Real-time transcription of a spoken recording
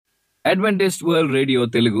Adventist World Radio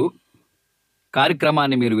Telugu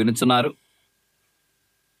కార్యక్రమాన్ని మీరు వినుచున్నారు.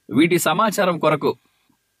 వీటి సమాచారం కొరకు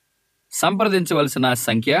సంప్రదించవలసిన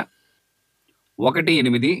సంఖ్య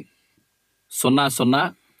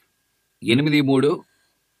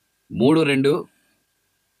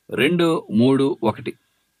 1800833231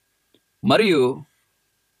 మరియు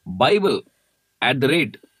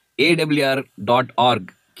bible@awr.org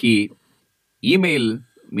కి ఈమెయిల్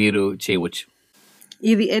మీరు చేయవచ్చు.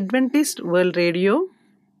 ఇది Adventist World radio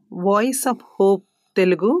voice of hope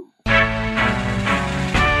Telugu.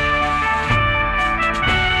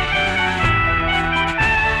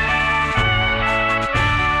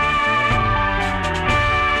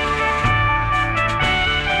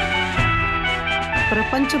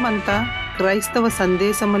 ప్రపంచమంతా క్రైస్తవ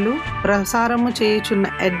సందేశములు ప్రసారము చేయుచున్న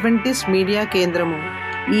అడ్వెంటిస్ట్ మీడియా కేంద్రము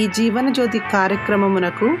ఈ జీవన జ్యోతి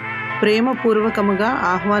కార్యక్రమమునకు ప్రేమపూర్వకముగా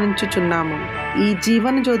ఆహ్వానించుచున్నాము. ఈ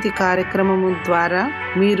జీవన జ్యోతి కార్యక్రమము ద్వారా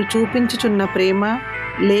మీరు చూపించుచున్న ప్రేమ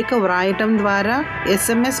లేఖ వ్రాయటం ద్వారా,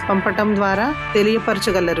 SMS పంపటం ద్వారా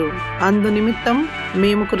తెలియపరచగలరు. అందు నిమిత్తం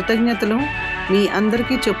మేము కృతజ్ఞతలు మీ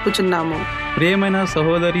అందరికీ చెప్పుచున్నాము. ప్రియమైన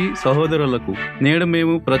సహోదరి సహోదరులకు, నేడు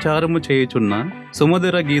మేము ప్రచారము చేయుచున్న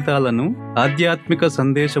సుమధుర గీతాలను, ఆధ్యాత్మిక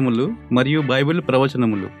సందేశములు మరియు బైబిల్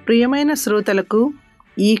ప్రవచనములు ప్రియమైన శ్రోతలకు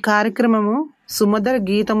ఈ కార్యక్రమము సుమధుర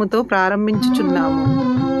గీతముతో ప్రారంభించుచున్నాము.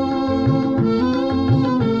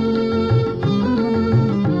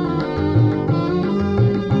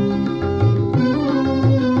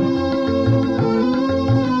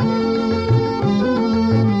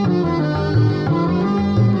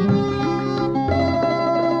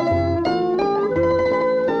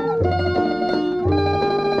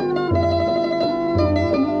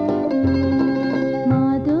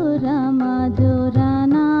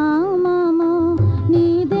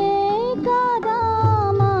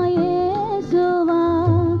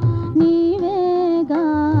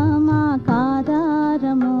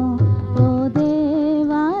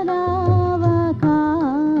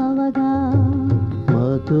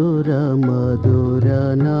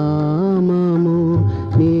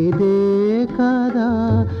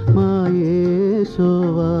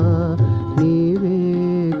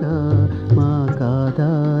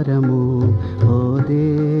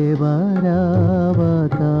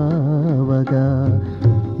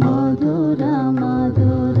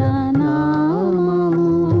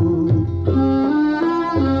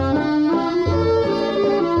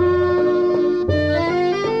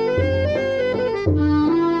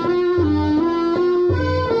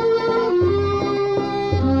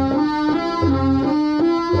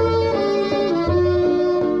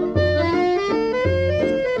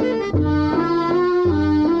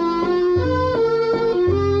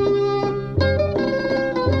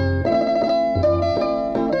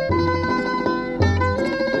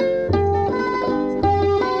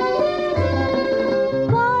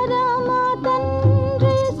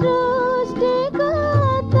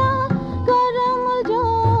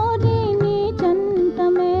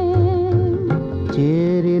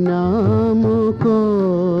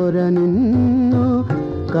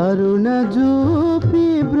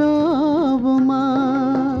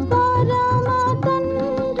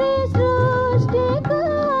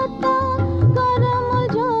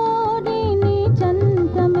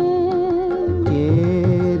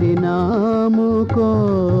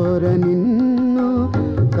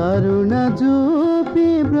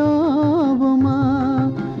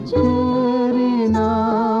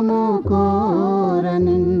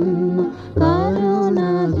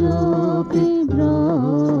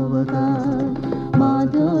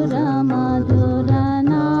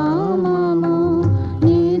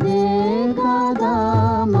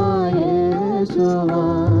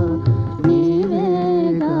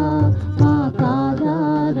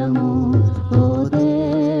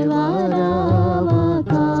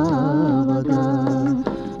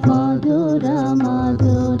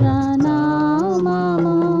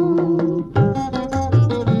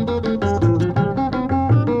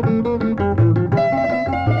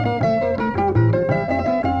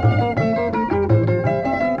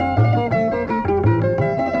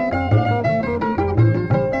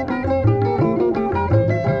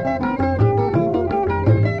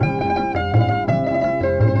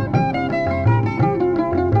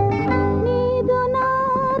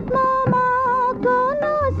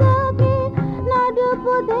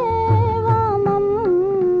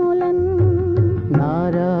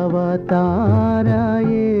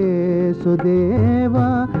 యేసుదేవా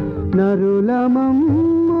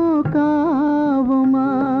నరులమమ్ము కావుమా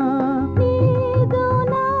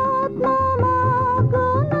నీదునాత్మమాకును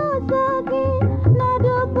సగి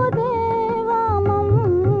నడుపు దేవా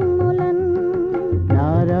మమ్ములను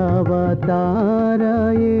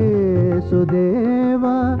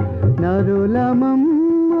యేసుదేవా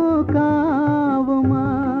నరులమమ్ము కావుమా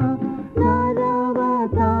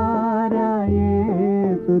నరవతార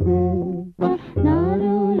యేసుదేవా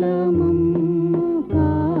నరులమమ్ము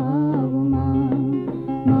కావుమా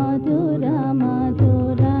మధుర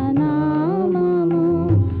మధుర నామము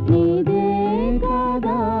నీదే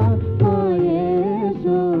కదా ఓ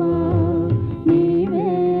యేసువా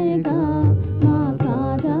నీవేగా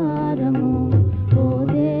మాకాధారము ఓ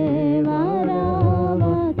దేవా రావ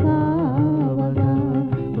కావగా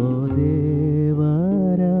ఓ దేవా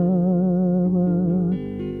రావ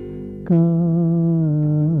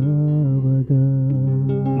కావగా.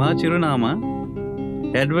 మా చిరునామా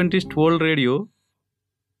Adventist World Radio,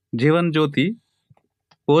 Jeevan Jyoti,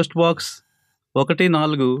 post box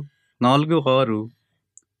 1446,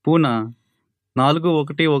 Poona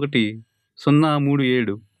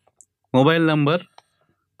 411037. Mobile number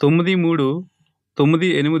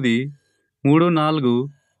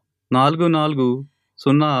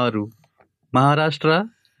 9398344406, Maharashtra,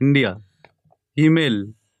 India. Email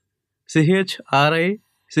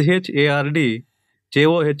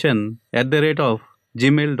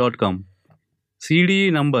CHRICHARDJOHN@gmail.com. CDE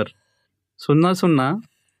number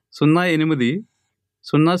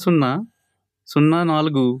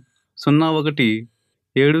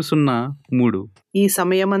 00080040017003. ఈ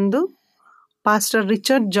సమయమందు పాస్టర్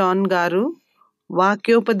రిచర్డ్ జాన్ గారు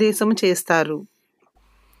వాక్యోపదేశం చేస్తారు.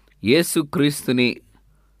 యేసుక్రీస్తుని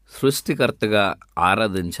సృష్టికర్తగా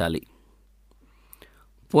ఆరాధించాలి.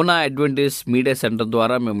 పూనా అడ్వెంటిస్ట్ మీడియా సెంటర్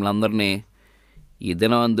ద్వారా మిమ్మల్ని అందరినీ ఈ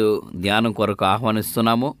దినమందు ధ్యానం కొరకు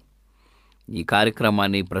ఆహ్వానిస్తున్నాము. ఈ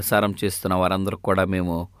కార్యక్రమాన్ని ప్రసారం చేస్తున్న వారందరూ కూడా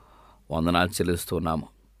మేము వందనాలు చెల్లిస్తున్నాము.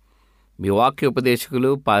 మీ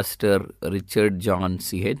వాక్యోపదేశకులు పాస్టర్ రిచర్డ్ జాన్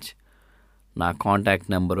సిహెచ్. నా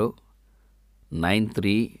కాంటాక్ట్ నెంబరు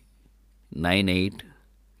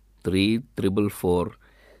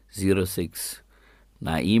 9398344406.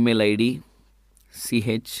 నా ఈమెయిల్ ఐడి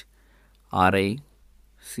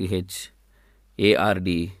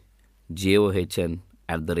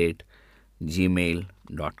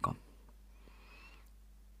CHRICHARDJOHN@gmail.com.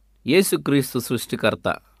 యేసుక్రీస్తు సృష్టికర్త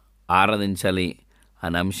ఆరాధించాలి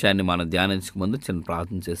అనే అంశాన్ని మనం ధ్యానించక ముందు చిన్న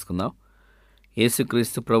ప్రార్థన చేసుకుందాం.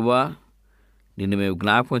 యేసుక్రీస్తు ప్రభువా, నిన్ను మేము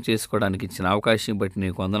జ్ఞాపకం చేసుకోవడానికి ఇచ్చిన అవకాశం బట్టి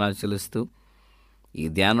నీకు వందనాలు చెల్లిస్తూ, ఈ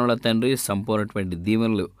ధ్యానంలో తండ్రి సంపూర్ణటువంటి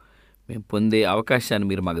దీవెనలు మేము పొందే అవకాశాన్ని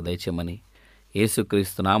మీరు మాకు దయచేయమని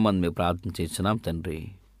యేసుక్రీస్తు నామమున మేము ప్రార్థన చేస్తున్నాం తండ్రి,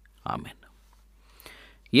 ఆమేన్.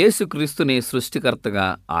 యేసుక్రీస్తుని సృష్టికర్తగా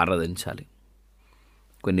ఆరాధించాలి.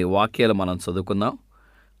 కొన్ని వాక్యాలు మనం చదువుకుందాం.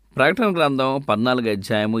 ప్రకటన గ్రంథం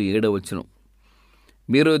 14:7.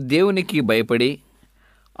 మీరు దేవునికి భయపడి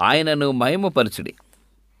ఆయనను మహిమపరచుడి.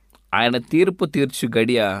 ఆయన తీర్పు తీర్చు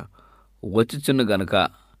గడియ వచ్చుచును గనుక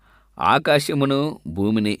ఆకాశమును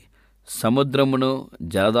భూమిని సముద్రమును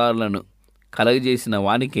జలధారులను కలగజేసిన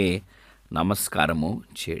వానికే నమస్కారము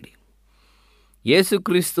చేడి.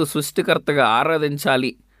 యేసుక్రీస్తు సృష్టికర్తగా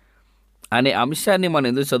ఆరాధించాలి అనే అంశాన్ని మనం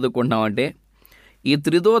ఎందుకు చదువుకుంటున్నామంటే, ఈ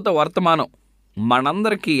త్రిదూత వర్తమానం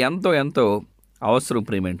మనందరికీ ఎంతో ఎంతో అవసరం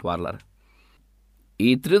ప్రియమైన వారలారా. ఈ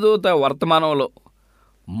త్రిదూత వర్తమానంలో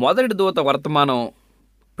మొదటి దూత వర్తమానం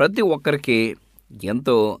ప్రతి ఒక్కరికి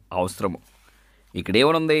ఎంతో అవసరము. ఇక్కడ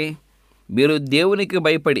ఏమనుంది? మీరు దేవునికి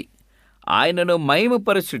భయపడి ఆయనను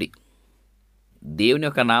మహిమపరచుడి. దేవుని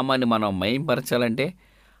యొక్క నామాన్ని మనం మహిమపరచాలంటే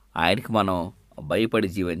ఆయనకి మనం భయపడి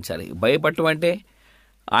జీవించాలి. భయపడటం అంటే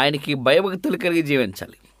ఆయనకి భయభక్తులు కలిగి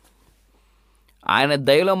జీవించాలి. ఆయన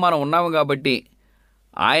దయలో మనం ఉన్నాము కాబట్టి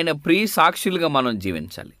ఆయన ప్రియ సాక్షులుగా మనం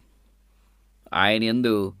జీవించాలి. ఆయన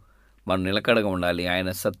యందు మనం నిలకడగా ఉండాలి. ఆయన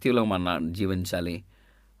సత్యంలో మనం జీవించాలి.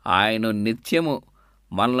 ఆయన నిత్యము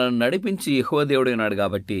మనల్ని నడిపించి యెహోవా దేవుడు ఉన్నాడు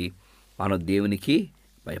కాబట్టి మనం దేవునికి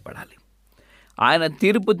భయపడాలి. ఆయన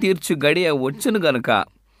తీర్పు తీర్చు గడియ వచ్చును గనుక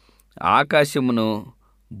ఆకాశమును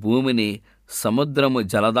భూమిని సముద్రము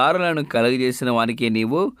జలధారులను కలుగజేసిన వానికే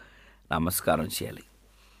నీవు నమస్కారం చేయాలి.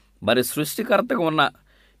 మరి సృష్టికర్తగా ఉన్న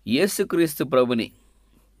యేసుక్రీస్తు ప్రభుని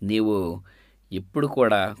నీవు ఎప్పుడు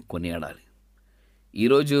కూడా కొనియాడాలి.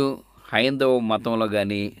 ఈరోజు హైందవ మతంలో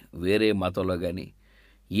కానీ వేరే మతంలో కానీ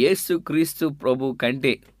యేసుక్రీస్తు ప్రభు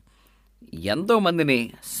కంటే ఎంతోమందిని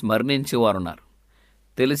స్మరించేవారు ఉన్నారు.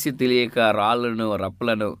 తెలిసి తెలియక రాళ్ళను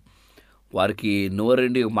రప్పలను, వారికి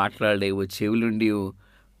నోరుండి మాట్లాడలేవు, చెవులుండి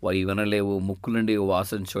అవి వినలేవు, ముక్కులుండి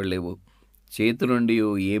వాసన చూడలేవు, చేతులుండి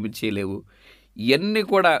ఏమి చేయలేవు. ఇవన్నీ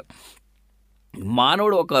కూడా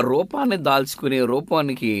మానవుడు ఒక రూపాన్ని దాల్చుకునే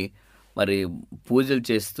రూపానికి మరి పూజలు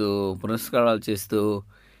చేస్తూ పునస్కారాలు చేస్తూ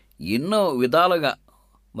ఎన్నో విధాలుగా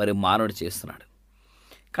మరి మానవుడు చేస్తున్నాడు.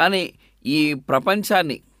 కానీ ఈ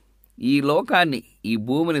ప్రపంచాన్ని, ఈ లోకాన్ని, ఈ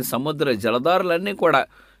భూమిని, సముద్ర జలధారులన్నీ కూడా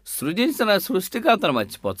సృజించిన సృష్టికర్తను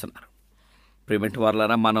మర్చిపోతున్నారు. ప్రియమైన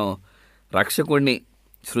వారలారా, మనం రక్షకుడిని,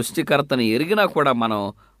 సృష్టికర్తని ఎరిగినా కూడా మనం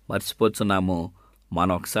మర్చిపోతున్నాము.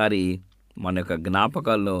 మనం ఒకసారి మన యొక్క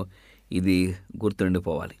జ్ఞాపకాల్లో ఇది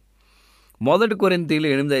గుర్తుండిపోవాలి. 1 కొరింథీయులు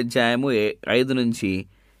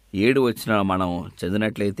 8:5-7 మనం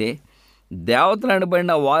చదివినట్లయితే, దేవతలు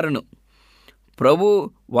అనబడిన వారును, ప్రభు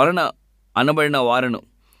వలన అనబడిన వారును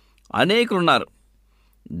అనేకులున్నారు.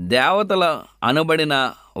 దేవతల అనబడిన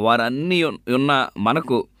వారన్నీ ఉన్న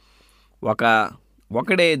మనకు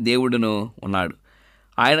ఒకడే దేవుడును ఉన్నాడు.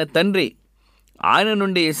 ఆయన తండ్రి, ఆయన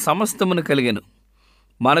నుండి సమస్తమును కలిగెను.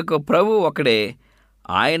 మనకు ప్రభు ఒకడే,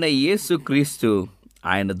 ఆయన యేసు క్రీస్తు,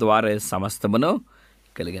 ఆయన ద్వారా సమస్తమును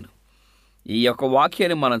కలిగెను. ఈ యొక్క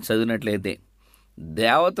వాక్యాన్ని మనం చదివినట్లయితే,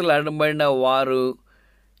 దేవతలు అనబడిన వారు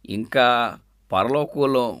ఇంకా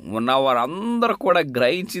పరలోకంలో ఉన్న వారందరూ కూడా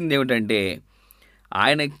గ్రహించింది ఏమిటంటే,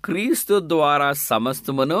 ఆయన క్రీస్తు ద్వారా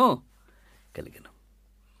సమస్తమును కలిగెను.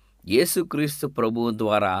 యేసుక్రీస్తు ప్రభువు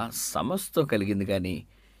ద్వారా సమస్తం కలిగింది, కానీ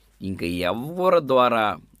ఇంకా ఎవరి ద్వారా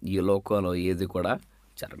ఈ లోకంలో ఏది కూడా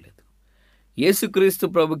జరగలేదు. యేసుక్రీస్తు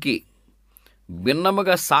ప్రభుకి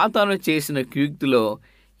భిన్నముగా సాతాను చేసిన కీర్తిలో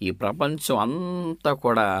ఈ ప్రపంచం అంతా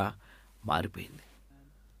కూడా మారిపోయింది.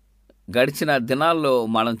 గడిచిన దినాల్లో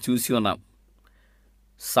మనం చూసి ఉన్నాం.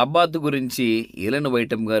 సబ్బాతు గురించి ఎలెన్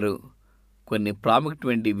వైటం గారు కొన్ని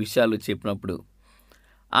ప్రాముఖ్యమైన విషయాలు చెప్పినప్పుడు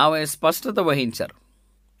ఆమె స్పష్టత వహించారు.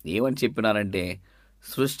 ఏమని చెప్పినారంటే,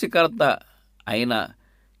 సృష్టికర్త అయిన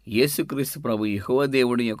యేసుక్రీస్తు ప్రభు యెహోవా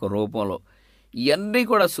దేవుడి యొక్క రూపంలో ఇవన్నీ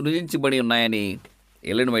కూడా సృజించబడి ఉన్నాయని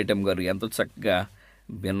ఎలెన్ వైటం గారు ఎంతో చక్కగా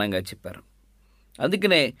భిన్నంగా చెప్పారు.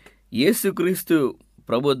 అందుకనే యేసుక్రీస్తు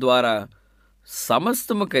ప్రభు ద్వారా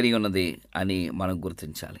సమస్తము కలిగి ఉన్నది అని మనం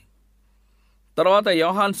గుర్తించాలి. తర్వాత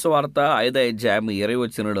యోహాను సువార్త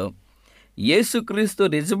 5:20 యేసుక్రీస్తు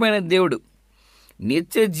నిజమైన దేవుడు,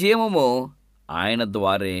 నిత్య జీవము ఆయన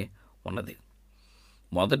ద్వారే ఉన్నది.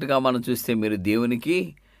 మొదటగా మనం చూస్తే, మీరు దేవునికి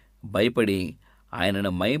భయపడి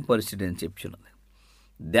ఆయనను మహిమపరచుడని చెప్తున్నది.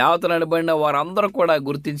 దేవతలు అనబడిన వారందరూ కూడా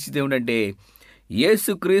గుర్తించేది ఏమిటంటే,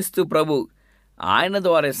 యేసుక్రీస్తు ప్రభు ఆయన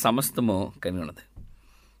ద్వారా సమస్తము కలిగి ఉన్నది.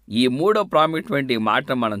 ఈ మూడో ప్రాముఖ్యమైన మాట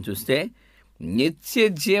మనం చూస్తే, నిత్య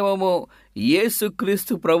జీవము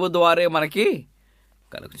యేసుక్రీస్తు ప్రభు ద్వారే మనకి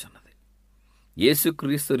కలుగుతున్నది.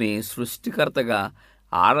 యేసుక్రీస్తుని సృష్టికర్తగా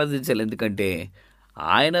ఆరాధించాలి, ఎందుకంటే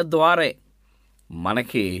ఆయన ద్వారే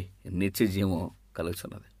మనకి నిత్య జీవం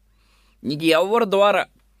కలుగుతున్నది. ఇంక ఎవరి ద్వారా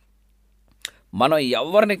మనం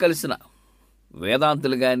ఎవరిని కలిసినా,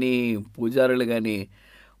 వేదాంతులు కానీ, పూజారులు కానీ,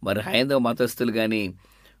 మరి హైందవ మతస్థులు కానీ,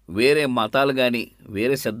 వేరే మతాలు కానీ,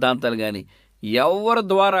 వేరే సిద్ధాంతాలు కానీ, ఎవరి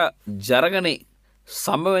ద్వారా జరగని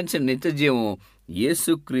సంభవించిన నిత్య జీవం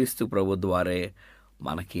యేసుక్రీస్తు ప్రభు ద్వారే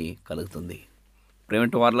మనకి కలుగుతుంది.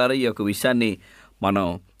 ప్రేమటి వారలారా, ఈ యొక్క విషయాన్ని మనం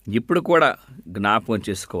ఇప్పుడు కూడా జ్ఞాపకం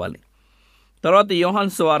చేసుకోవాలి. తర్వాత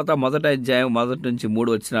యోహాను సువార్త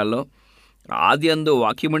 1:1-3 ఆదియందు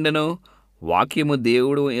వాక్యముండెను, వాక్యము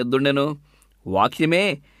దేవుడు ఎద్దుండెను, వాక్యమే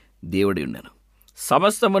దేవుడి ఉండెను,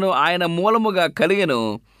 సమస్తమును ఆయన మూలముగా కలిగెను,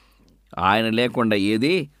 ఆయన లేకుండా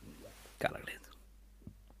ఏది కలగలేదు.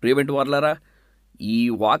 ప్రియమైన వారలారా, ఈ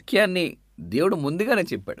వాక్యాన్ని దేవుడు ముందుగానే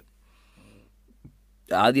చెప్పాడు.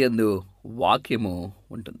 ఆదియందు వాక్యము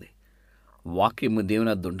ఉంటుంది, వాక్యము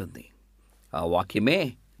దేవుని వద్ద ఉంటుంది, ఆ వాక్యమే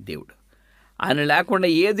దేవుడు, ఆయన లేకుండా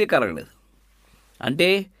ఏది కలగలేదు. అంటే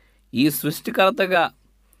ఈ సృష్టికర్తగా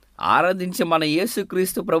ఆరాధించే మన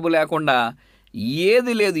యేసుక్రీస్తు ప్రభు లేకుండా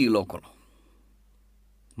ఏది లేదు ఈ లోకంలో.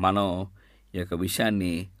 మనం ఈ యొక్క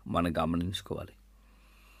విషయాన్ని మనం గమనించుకోవాలి.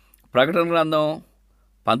 ప్రకటన గ్రంథం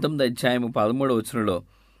 19:13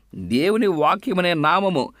 దేవుని వాక్యమనే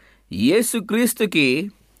నామము యేసుక్రీస్తుకి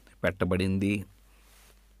పెట్టబడింది.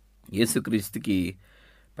 యేసుక్రీస్తుకి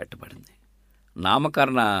పెట్టబడింది.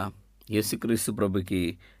 నామకరణ యేసుక్రీస్తు ప్రభుకి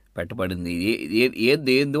పెట్టబడింది.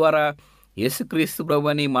 దేని ద్వారా యేసుక్రీస్తు ప్రభు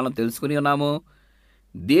అని మనం తెలుసుకుని ఉన్నాము?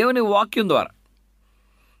 దేవుని వాక్యం ద్వారా.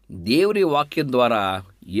 దేవుని వాక్యం ద్వారా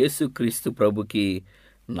యేసుక్రీస్తు ప్రభుకి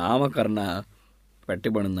నామకరణ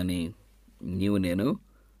పెట్టబడిందని నీవు నేను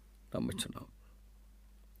నమ్ముచున్నావు.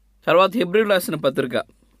 తర్వాత హెబ్రీయులకు రాసిన పత్రిక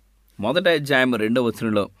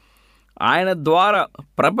 1:2 ఆయన ద్వారా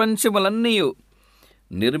ప్రపంచములన్నీ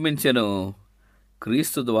నిర్మించెను,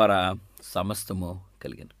 క్రీస్తు ద్వారా సమస్తము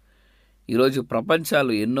కలిగెను. ఈరోజు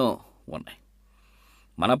ప్రపంచాలు ఎన్నో ఉన్నాయి.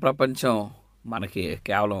 మన ప్రపంచం మనకి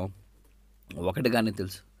కేవలం ఒకటిగానే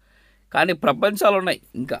తెలుసు, కానీ ప్రపంచాలు ఉన్నాయి.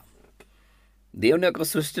 ఇంకా దేవుని యొక్క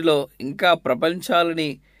సృష్టిలో ఇంకా ప్రపంచాలని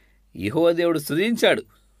యెహోవా దేవుడు సృజించాడు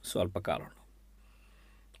స్వల్పకాలంలో.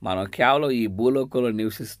 మనం కేవలం ఈ భూలోకంలో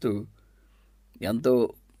నివసిస్తూ ఎంతో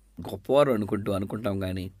గొప్పవారు అనుకుంటాం,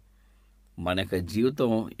 కానీ మన యొక్క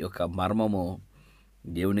జీవితం యొక్క మర్మము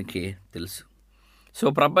దేవునికే తెలుసు. సో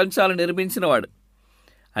ప్రపంచాలు నిర్మించినవాడు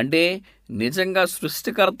అంటే నిజంగా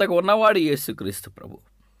సృష్టికర్తగా ఉన్నవాడు యేసుక్రీస్తు ప్రభు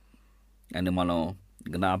అని మనం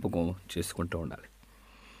జ్ఞాపకం చేసుకుంటూ ఉండాలి.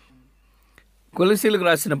 కొలొస్సీయులకు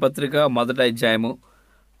రాసిన పత్రిక 1వ అధ్యాయము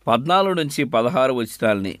 14 నుంచి 16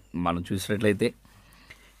 వచనాలని మనం చూసినట్లయితే,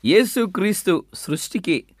 యేసుక్రీస్తు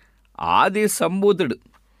సృష్టికి ఆది సంభూతుడు,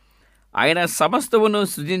 ఆయన సమస్తమును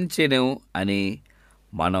సృజించెను అని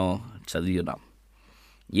మనం చదివినాం.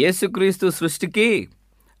 యేసుక్రీస్తు సృష్టికి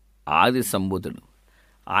ఆది సంభూతుడు,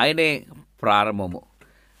 ఆయనే ప్రారంభము,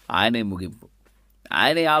 ఆయనే ముగింపు,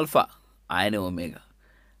 ఆయనే ఆల్ఫా, ఆయనే ఒమేగా,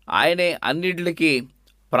 ఆయనే అన్నిటికీ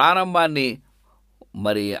ప్రారంభాన్ని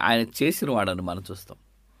మరి ఆయన చేసిన వాడని మనం చూస్తాం.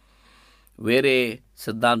 వేరే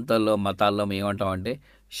సిద్ధాంతాల్లో మతాల్లో ఏమంటామంటే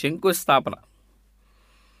శంకుస్థాపన.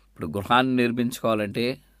 ఇప్పుడు గృహాన్ని నిర్మించుకోవాలంటే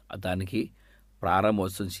దానికి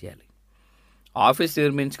ప్రారంభోత్సవం చేయాలి. ఆఫీస్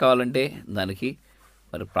నిర్మించుకోవాలంటే దానికి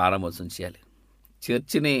మరి ప్రారంభోత్సవం చేయాలి.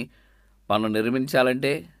 చర్చిని మనం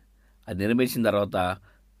నిర్మించాలంటే అది నిర్మించిన తర్వాత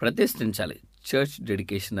ప్రతిష్ఠించాలి. చర్చ్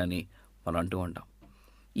డెడికేషన్ అని మనం అంటూ ఉంటాం.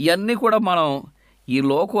 ఇవన్నీ కూడా మనం ఈ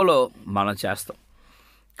లోకంలో మనం చేస్తాం.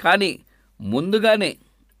 కానీ ముందుగానే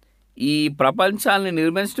ఈ ప్రపంచాన్ని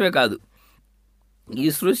నిర్మించడమే కాదు, ఈ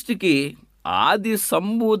సృష్టికి ఆది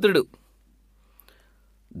సంభూతుడు,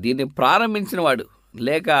 దీన్ని ప్రారంభించినవాడు,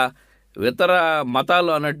 లేక ఇతర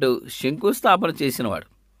మతాలు అన్నట్టు శంకుస్థాపన చేసినవాడు.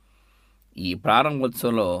 ఈ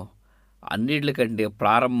ప్రారంభోత్సవంలో అన్నిటికంటే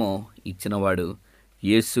ప్రారంభం ఇచ్చినవాడు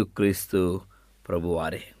యేసుక్రీస్తు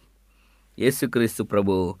ప్రభువారే. యేసుక్రీస్తు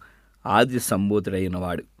ప్రభు ఆది సంభూతుడైన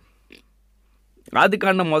వాడు.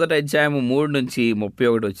 ఆదికాండం 1వ అధ్యాయము 3 నుంచి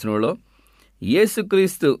 31 వచనంలో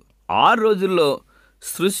యేసుక్రీస్తు 6 రోజుల్లో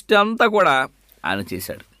సృష్టి అంతా కూడా ఆయన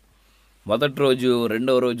చేశాడు. మొదటి రోజు,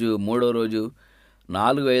 2వ రోజు, 3వ రోజు,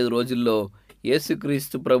 4-5 రోజుల్లో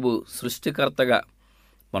యేసుక్రీస్తు ప్రభు సృష్టికర్తగా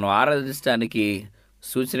మనం ఆరాధించడానికి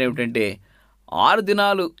సూచన ఏమిటంటే 6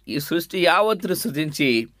 దినాలు ఈ సృష్టి యావత్తును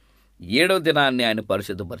సృజించి 7వ దినాన్ని ఆయన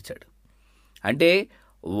పరిశుద్ధపరిచాడు. అంటే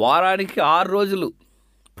వారానికి 6 రోజులు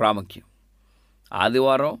ప్రాముఖ్యం.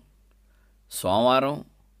 ఆదివారం, సోమవారం,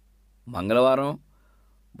 మంగళవారం,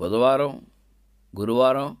 బుధవారం,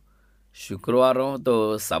 గురువారం, శుక్రవారంతో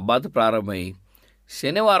సబ్బాతు ప్రారంభమై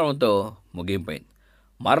శనివారంతో ముగింపైంది.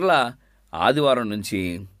 మరలా ఆదివారం నుంచి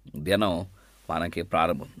దినం మనకి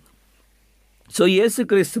ప్రారంభం. సో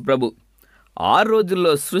యేసుక్రీస్తు ప్రభు 6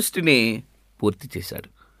 రోజుల్లో సృష్టిని పూర్తి చేశాడు.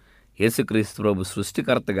 యేసుక్రీస్తు ప్రభు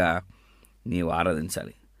సృష్టికర్తగా నీవు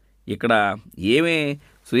ఆరాధించాలి. ఇక్కడ ఏమే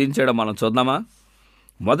సృజించాడో మనం చూద్దామా?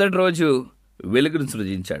 మొదటి రోజు వెలుగును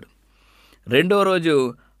సృజించాడు. 2వ రోజు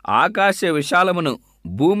ఆకాశ విశాలమును,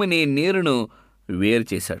 భూమిని, నీరును వేరు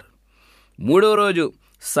చేశాడు. 3వ రోజు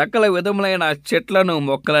సకల విధములైన చెట్లను,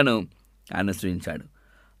 మొక్కలను ఆయన సృజించాడు.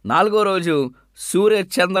 4వ రోజు సూర్య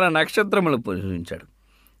చంద్ర నక్షత్రములు సృజించాడు.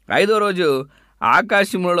 5వ రోజు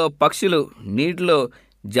ఆకాశములలో పక్షులు, నీటిలో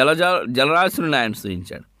జలరాశులను ఆయన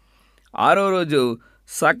సృజించాడు. 6వ రోజు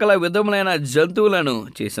సకల విధములైన జంతువులను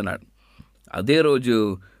చేసినాడు. అదే రోజు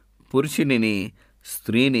పురుషునిని,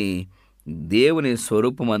 స్త్రీని దేవుని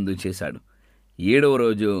స్వరూపమందు చేశాడు. 7వ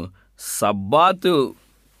రోజు సబ్బాతు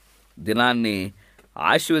దినాన్ని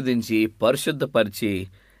ఆశీర్వదించి పరిశుద్ధపరిచి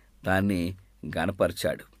దాన్ని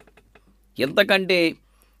గణపరిచాడు. ఇంతకంటే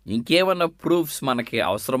ఇంకేమన్నా ప్రూఫ్స్ మనకి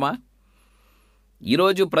అవసరమా?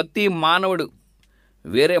 ఈరోజు ప్రతి మానవుడు,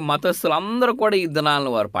 వేరే మతస్థులందరూ కూడా ఈ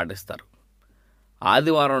దినాలను వారు పాటిస్తారు.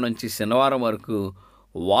 ఆదివారం నుంచి శనివారం వరకు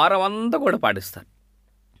వారం అంతా కూడా పాటిస్తారు.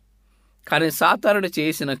 కానీ సాతానుడు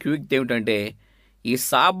చేసిన క్యూక్తి ఏమిటంటే ఈ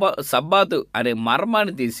సబ్బాతు అనే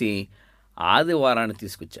మర్మాన్ని తీసి ఆదివారాన్ని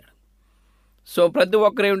తీసుకొచ్చాడు. సో ప్రతి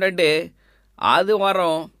ఒక్కరు ఏమిటంటే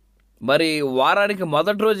ఆదివారం మరి వారానికి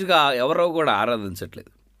మొదటి రోజుగా ఎవరో కూడా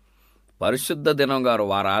ఆరాధించట్లేదు. పరిశుద్ధ దినం గారు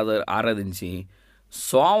వారు ఆరాధించి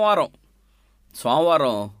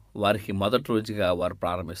సోమవారం వారికి మొదటి రోజుగా వారు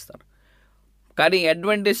ప్రారంభిస్తారు. కానీ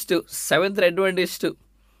అడ్వెంటిస్ట్, సెవెంత్ అడ్వెంటిస్ట్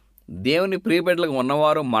దేవుని ప్రియబిడ్డలుగా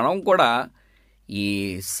ఉన్నవారు మనం కూడా ఈ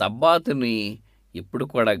సబ్బాతుని ఇప్పుడు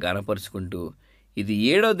కూడా గణపరుచుకుంటూ ఇది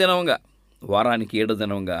 7వ దినంగా, వారానికి 7వ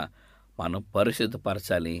దినంగా మనం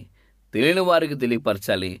పరిశుద్ధపరచాలి. తెలియని వారికి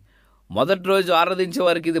తెలియపరచాలి. మొదటి రోజు ఆరాధించే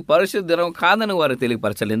వారికి ఇది పరిశుద్ధ దినం కాదని వారికి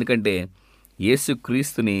తెలియపరచాలి. ఎందుకంటే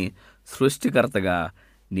యేసుక్రీస్తుని సృష్టికర్తగా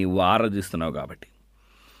నీవు ఆరాధిస్తున్నావు కాబట్టి.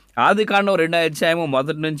 ఆదికాండం 2వ అధ్యాయము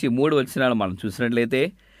 1 నుంచి 3 వచనాలు మనం చూసినట్లయితే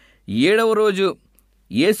 7వ రోజు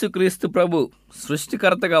యేసుక్రీస్తు ప్రభు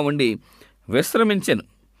సృష్టికర్తగా ఉండి విశ్రమించెను.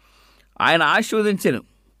 ఆయన ఆశీర్వదించెను.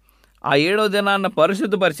 ఆ 7వ దినాన్న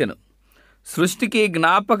పరిశుద్ధపరిచెను. సృష్టికి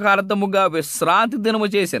జ్ఞాపకార్థముగా విశ్రాంతి దినము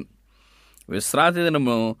చేశాను. విశ్రాంతి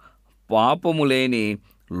దినము పాపము లేని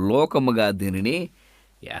లోకముగా దీనిని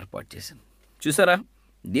ఏర్పాటు చేశాను. చూసారా,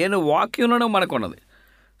 దేని వాక్యంలోనూ మనకున్నది.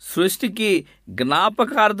 సృష్టికి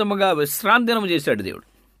జ్ఞాపకార్థముగా విశ్రాంతి దినము చేశాడు దేవుడు.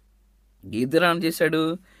 ఈ దినాన్ని చేశాడు,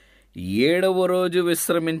 7వ రోజు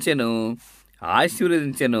విశ్రమించెను,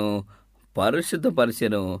 ఆశీర్వదించెను,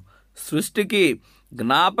 పరిశుద్ధపరిచెను. సృష్టికి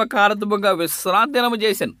జ్ఞాపకార్థముగా విశ్రాంతి దినము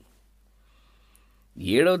చేశాను.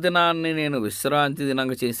 7వ దినాన్ని నేను విశ్రాంతి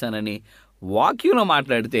దినంగా చేశానని వాక్యంలో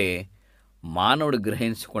మాట్లాడితే మానవుడు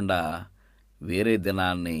గ్రహించకుండా వేరే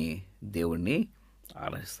దినాన్ని దేవుణ్ణి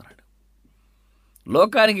ఆరాధిస్తున్నాడు.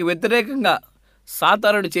 లోకానికి వ్యతిరేకంగా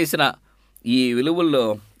సాతానుడు చేసిన ఈ విలువల్లో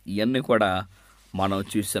ఇవన్నీ కూడా మనం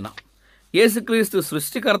చూస్తున్నాం. యేసుక్రీస్తు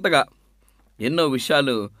సృష్టికర్తగా ఎన్నో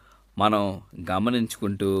విషయాలు మనం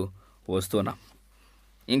గమనించుకుంటూ వస్తున్నాం.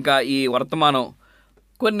 ఇంకా ఈ వర్తమానం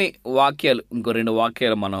కొన్ని వాక్యాలు, ఇంకో 2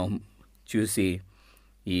 వాక్యాలు మనం చూసి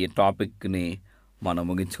ఈ టాపిక్ని మనం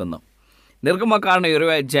ముగించుకుందాం. నిర్గమకాండం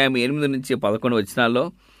 20 అధ్యాయం 8-11 వచనాల్లో,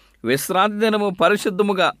 విశ్రాంతి దినము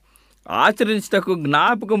పరిశుద్ధముగా ఆచరించుటకు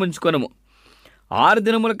జ్ఞాపకం ఉంచుకొనుము. 6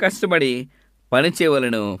 దినములు కష్టపడి పని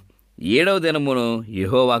చేయవలెను, 7వ దినమును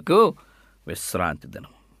యెహోవాకు విశ్రాంతి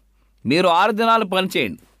దినము. మీరు 6 దినాలు పని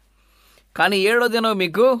చేయండి, కానీ 7వ దినం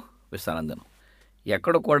మీకు విశ్రాంతి దినం.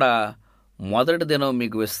 ఎక్కడ కూడా మొదటి దినం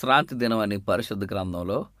మీకు విశ్రాంతి దినం అని పరిశుద్ధ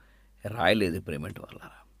గ్రంథంలో రాయలేదు. ప్రేమటి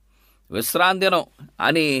వాళ్ళారా, విశ్రాంతి దినం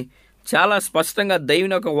అని చాలా స్పష్టంగా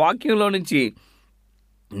దేవుని యొక్క వాక్యంలో నుంచి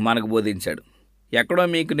మనకు బోధించాడు. ఎక్కడో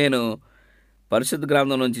మీకు నేను పరిశుద్ధ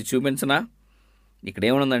గ్రంథం నుంచి చూపించిన, ఇక్కడ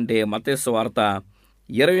ఏమనుందంటే మత్తయి సువార్త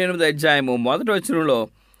 28 అధ్యాయము 1వ వచనంలో,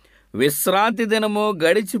 విశ్రాంతి దినము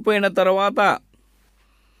గడిచిపోయిన తర్వాత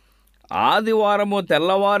ఆదివారము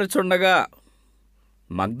తెల్లవారుచుండగా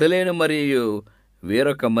మగ్దలేను మరియు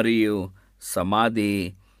వేరొక మరియు సమాధి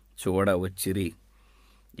చూడవచ్చిరి.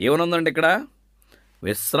 ఏమనుందండి ఇక్కడ?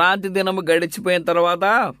 విశ్రాంతి దినము గడిచిపోయిన తర్వాత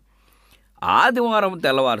ఆదివారం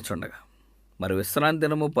తెల్లవారుచుండగా. మరి విశ్రాంతి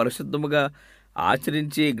దినము పరిశుద్ధముగా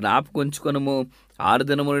ఆచరించి జ్ఞాపకుంచుకొనుము, 6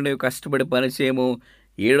 దినములు నీవు కష్టపడి పనిచేయము,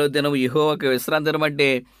 7వ దినము యెహోవాకు విశ్రాంతి దినం. అంటే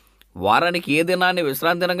వారానికి ఏ దినాన్ని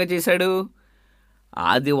విశ్రాంతి దినంగా చేశాడు?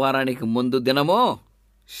 ఆదివారానికి ముందు దినము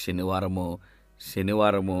శనివారము,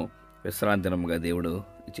 శనివారము విశ్రాంతి దినముగా దేవుడు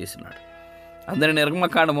చేసినాడు. అందరి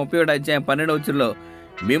నిర్గమకాండం 37 అధ్యాయం 12వ వచనంలో,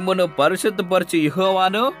 మిమ్మును పరిశుద్ధపరచు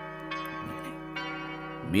యెహోవాను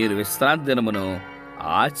మీరు విశ్రాంతి దినమును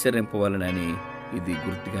ఆచరింపవలనని ఇది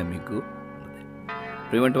గుర్తుగా మీకు ఉంది.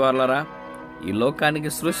 ప్రియమైన వారలారా, ఈ లోకానికి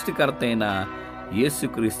సృష్టికర్త అయిన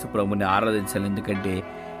యేసుక్రీస్తు ప్రభుని ఆరాధించాలి. ఎందుకంటే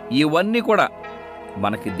ఇవన్నీ కూడా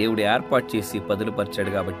మనకి దేవుడు ఏర్పాటు చేసి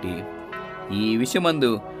పదులుపరిచాడు. కాబట్టి ఈ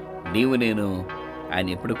విషయమందు నీవు నేను ఆయన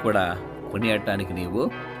ఎప్పుడు కూడా కొనియాడటానికి నీవు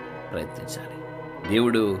ప్రయత్నించాలి.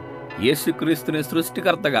 దేవుడు యేసుక్రీస్తుని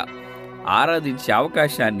సృష్టికర్తగా ఆరాధించే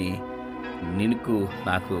అవకాశాన్ని నీకు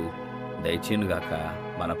నాకు దయచేయునుగాక.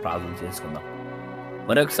 మన ప్రార్థన చేసుకుందాం.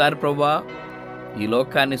 మరొకసారి ప్రభువా, ఈ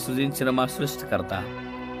లోకాన్ని సృజించిన మా సృష్టికర్త,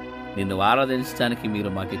 నిన్ను ఆరాధించడానికి మీరు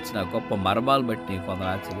మాకు ఇచ్చిన గొప్ప మర్మాలు బట్టి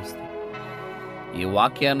కొందరు చెల్లిస్తాం. ఈ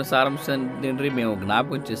వాక్యానుసారం తండ్రి మేము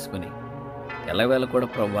జ్ఞాపకం చేసుకుని ఎల్లవేళ కూడా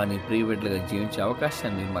ప్రభువా నీ ప్రియబిడ్డలుగా జీవించే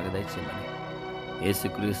అవకాశాన్ని మీరు మాకు దయచేయమని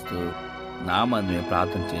యేసుక్రీస్తు నామాన్ని మేము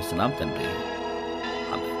ప్రార్థన చేస్తున్నాం తండ్రి.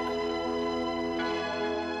 ఆమేన్.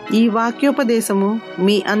 ఈ వాక్యోపదేశము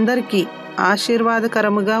మీ అందరికీ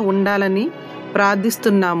ఆశీర్వాదకరముగా ఉండాలని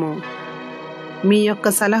ప్రార్థిస్తున్నాము. మీ యొక్క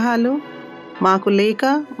సలహాలు మాకు లేఖ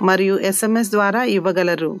మరియు SMS ద్వారా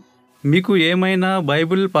ఇవ్వగలరు. మీకు ఏమైనా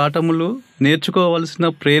బైబిల్ పాఠములు నేర్చుకోవలసిన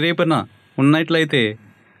ప్రేరేపణ ఉన్నట్లయితే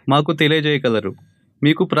మాకు తెలియజేయగలరు.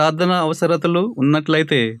 మీకు ప్రార్థన అవసరతలు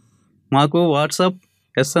ఉన్నట్లయితే మాకు వాట్సాప్,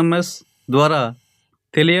 SMS ద్వారా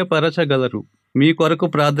తెలియపరచగలరు. మీ కొరకు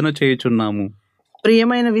ప్రార్థన చేయుచున్నాము.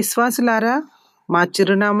 ప్రియమైన విశ్వాసులారా, మా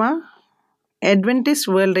చిరునామా Adventist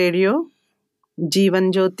World Radio, Jeevan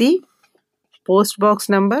Jyoti, post box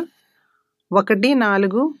number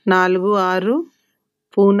 1446,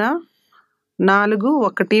 Poona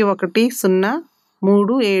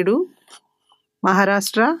 411037,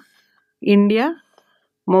 Maharashtra, India.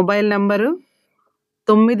 Mobile number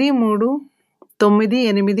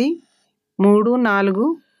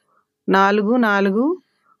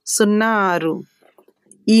 93344406.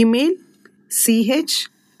 Email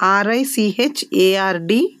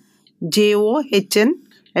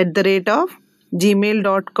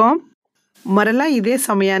CHRICHARDJOHN@gmail.com. మరలా ఇదే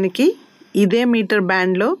సమయానికి ఇదే మీటర్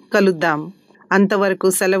బ్యాండ్లో కలుద్దాం. అంతవరకు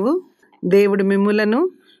సెలవు. దేవుడు మిమ్ములను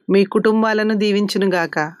మీ కుటుంబాలను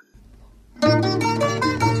దీవించునుగాక.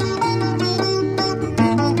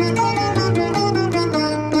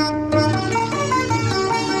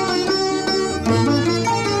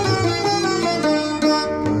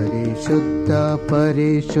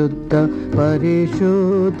 పరిశుద్ధ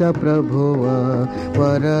పరిశుద్ధ ప్రభువా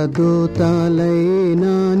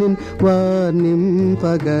వరదూతలైనా నిన్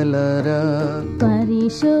వర్ణింపగలరా.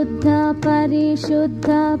 పరిశుద్ధ పరిశుద్ధ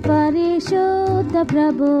పరిశుద్ధ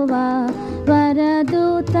ప్రభువా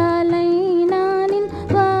వరదూతలైనా నిన్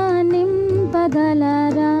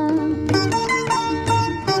వర్ణింపగలరా.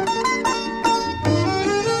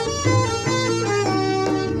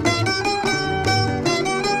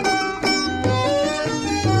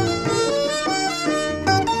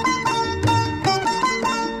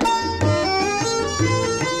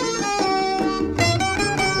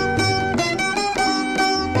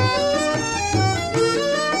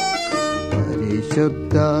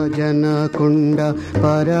 శుద్ధ జనకుండ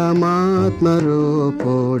పరమాత్మ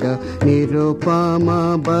రూపుడ నిరుపమ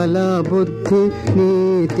బల బుద్ధి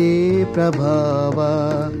నీతి ప్రభావ.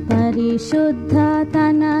 పరిశుద్ధ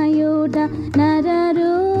తనయుడ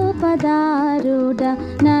నరరూపదారుడ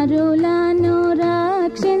నరులను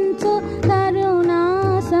రక్షించు కరుణా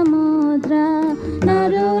సముద్ర.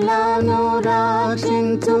 నరులను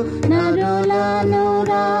రక్షించు నరులను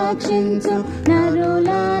రక్షించు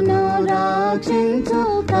నరులను రక్షించు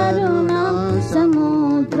కరుణా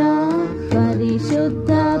సముద్ర.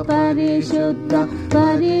 పరిశుద్ధ పరిశుద్ధ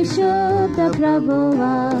పరిశుద్ధ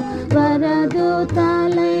ప్రభువా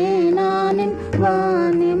వరదూతలైనా నిన్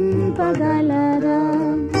వర్ణింపగలరా.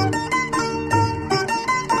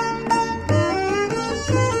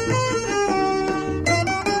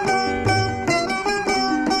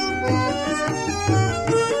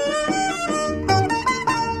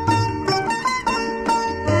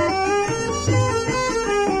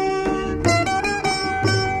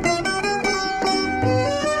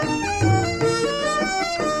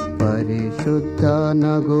 పరిశుద్ధ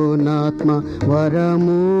నగునాత్మ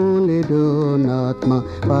వరమూలిడునాత్మ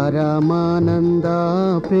పరమానంద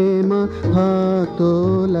ప్రేమ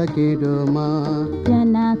భక్తులకిడుమా.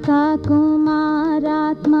 జనక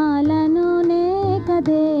కుమారాత్మలను నేక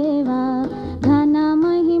దేవా ఘన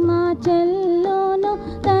మహిమ చెల్లును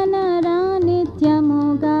తనరా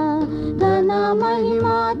నిత్యముగా. ఘన మహిమ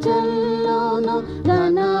చెల్లును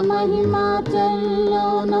ఘన మహిమ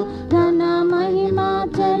చెల్లును ఘన మహిమ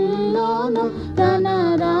చెల్లును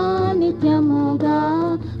తనరా నిత్యముగా.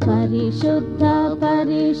 పరిశుద్ధ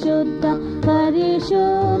పరిశుద్ధ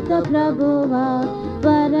పరిశుద్ధ ప్రభువా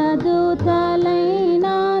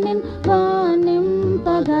వరదూతలైనా నిన్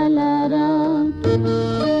వర్ణింపగలరా.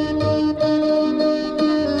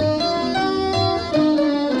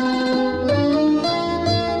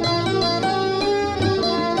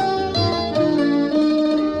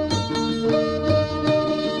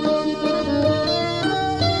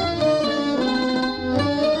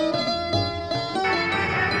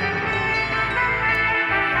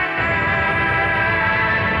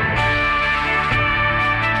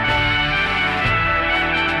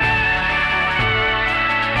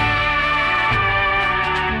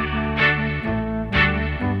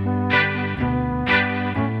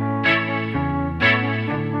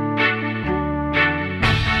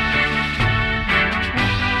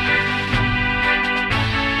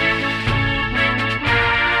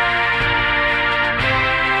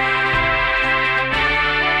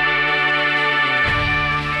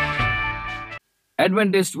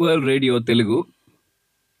 అడ్వెంటిస్ట్ వరల్డ్ రేడియో తెలుగు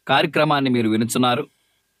కార్యక్రమాన్ని మీరు వినుచున్నారు.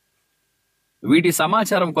 వీటి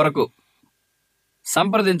సమాచారం కొరకు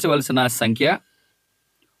సంప్రదించవలసిన సంఖ్య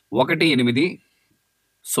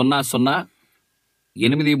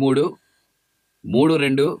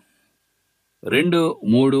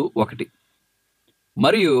 1800833231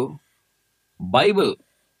 మరియు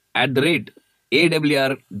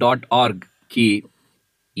bible@awr.org కి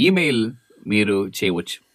ఈమెయిల్ మీరు చేయవచ్చు.